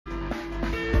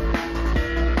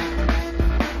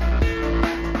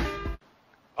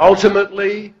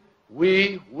Ultimately,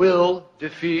 we will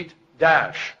defeat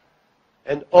Daesh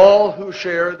and all who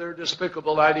share their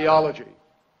despicable ideology.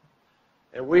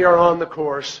 And we are on the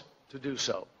course to do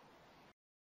so.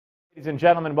 Ladies and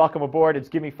gentlemen, welcome aboard. It's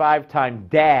Gimme 5 time.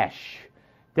 Daesh.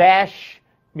 Daesh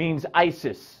means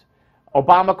ISIS.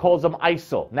 Obama calls them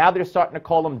ISIL. Now they're starting to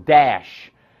call them Daesh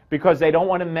because they don't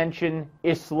want to mention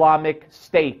Islamic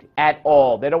State at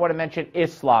all. They don't want to mention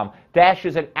Islam. Daesh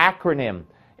is an acronym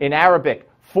in Arabic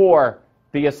for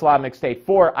the Islamic State,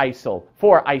 for ISIL,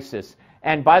 for ISIS.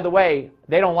 And by the way,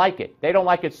 they don't like it. They don't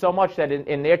like it so much that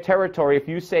in their territory, if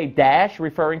you say Daesh,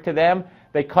 referring to them,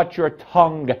 they cut your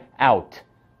tongue out.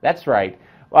 That's right.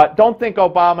 Don't think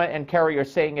Obama and Kerry are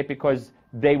saying it because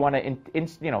they want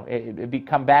to be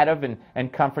combative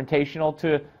and confrontational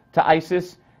to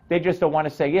ISIS. They just don't want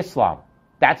to say Islam.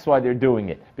 That's why they're doing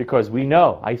it, because we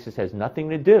know ISIS has nothing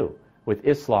to do with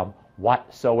Islam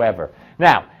whatsoever.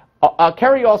 Now,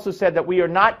 Kerry also said that we are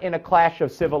not in a clash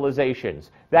of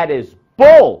civilizations. That is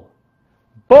bull.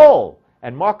 Bull.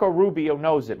 And Marco Rubio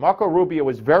knows it. Marco Rubio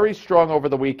was very strong over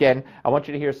the weekend. I want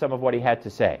you to hear some of what he had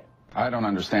to say. I don't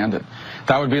understand it.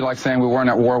 That would be like saying we weren't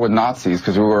at war with Nazis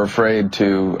because we were afraid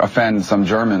to offend some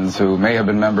Germans who may have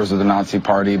been members of the Nazi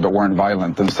Party but weren't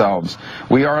violent themselves.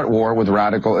 We are at war with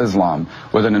radical Islam,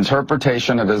 with an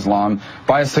interpretation of Islam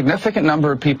by a significant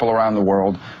number of people around the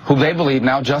world who they believe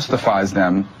now justifies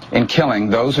them in killing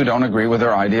those who don't agree with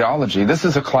their ideology. This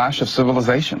is a clash of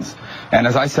civilizations. And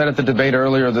as I said at the debate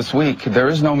earlier this week, there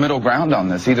is no middle ground on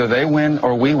this. Either they win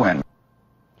or we win.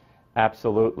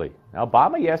 Absolutely. Now,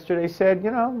 Obama yesterday said,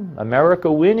 you know, America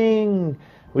winning.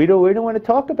 We don't want to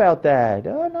talk about that.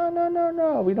 Oh,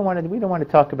 no. We don't want to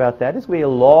talk about that. It's going to be a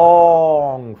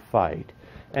long fight.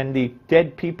 And the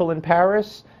dead people in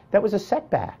Paris, that was a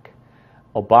setback.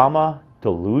 Obama,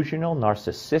 delusional,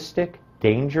 narcissistic,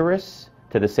 dangerous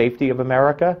to the safety of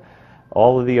America,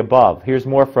 all of the above. Here's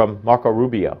more from Marco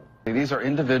Rubio. These are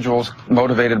individuals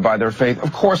motivated by their faith.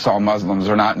 Of course, all Muslims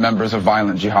are not members of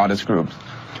violent jihadist groups.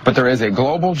 But there is a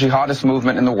global jihadist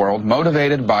movement in the world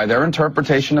motivated by their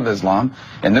interpretation of Islam,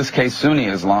 in this case Sunni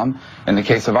Islam, in the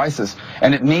case of ISIS,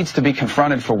 and it needs to be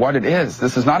confronted for what it is.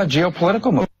 This is not a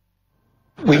geopolitical movement.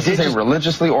 This is a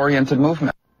religiously oriented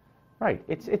movement. Right.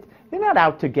 They're not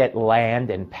out to get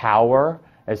land and power,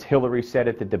 as Hillary said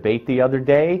at the debate the other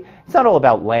day. It's not all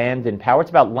about land and power. It's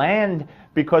about land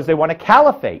because they want a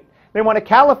caliphate. They want a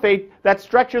caliphate that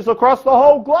stretches across the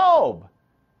whole globe.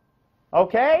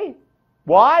 Okay?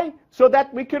 Why? So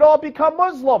that we could all become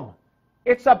Muslim.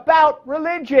 It's about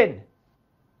religion.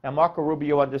 Now, Marco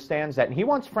Rubio understands that, and he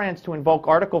wants France to invoke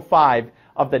Article 5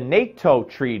 of the NATO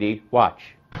treaty. Watch.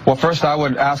 Well, first, I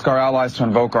would ask our allies to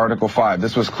invoke Article 5.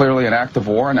 This was clearly an act of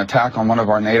war, an attack on one of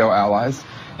our NATO allies,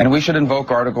 and we should invoke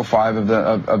Article 5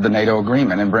 of the NATO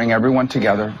agreement and bring everyone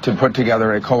together to put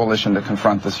together a coalition to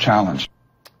confront this challenge.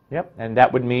 Yep, and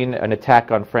that would mean an attack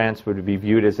on France would be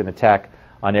viewed as an attack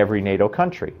on every NATO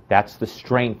country. That's the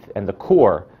strength and the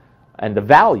core and the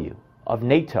value of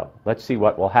NATO. Let's see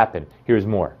what will happen. Here's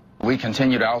more. We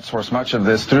continue to outsource much of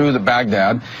this through the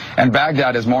Baghdad, and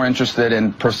Baghdad is more interested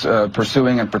in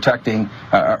pursuing and protecting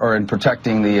the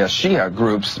Shia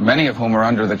groups, many of whom are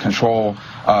under the control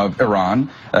of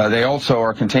Iran. They also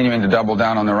are continuing to double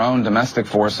down on their own domestic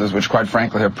forces, which quite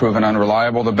frankly have proven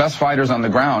unreliable. The best fighters on the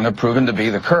ground have proven to be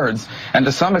the Kurds, and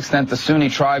to some extent the Sunni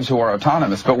tribes who are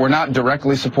autonomous, but we're not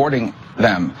directly supporting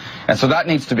them. And so that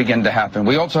needs to begin to happen.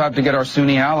 We also have to get our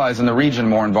Sunni allies in the region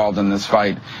more involved in this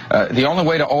fight. The only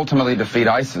way to ultimately defeat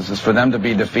ISIS is for them to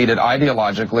be defeated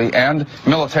ideologically and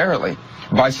militarily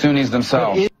by Sunnis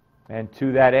themselves. And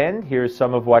to that end, here's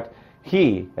some of what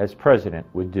he, as president,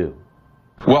 would do.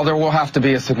 Well, there will have to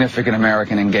be a significant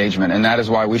American engagement, and that is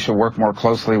why we should work more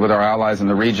closely with our allies in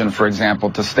the region, for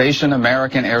example, to station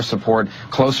American air support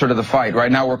closer to the fight.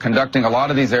 Right now, we're conducting a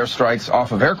lot of these airstrikes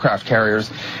off of aircraft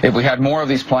carriers. If we had more of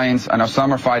these planes, I know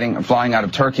some are flying out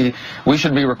of Turkey, we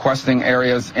should be requesting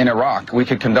areas in Iraq. We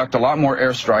could conduct a lot more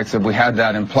airstrikes if we had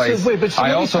that in place. So, wait, but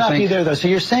I also think you there, though. So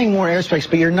you're saying more airstrikes,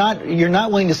 but you're not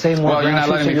willing to say more. Well, you're not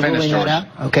letting me finish, George.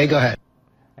 Okay, go ahead.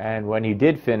 And when he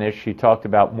did finish, he talked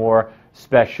about more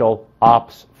special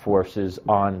ops forces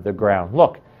on the ground.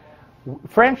 Look,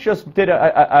 France just did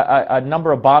a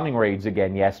number of bombing raids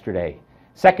again yesterday.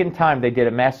 Second time they did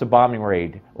a massive bombing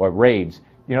raid, or raids.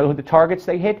 You know who the targets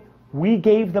they hit? We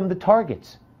gave them the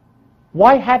targets.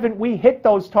 Why haven't we hit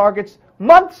those targets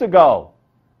months ago?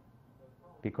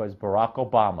 Because Barack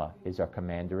Obama is our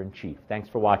commander-in-chief. Thanks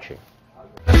for watching.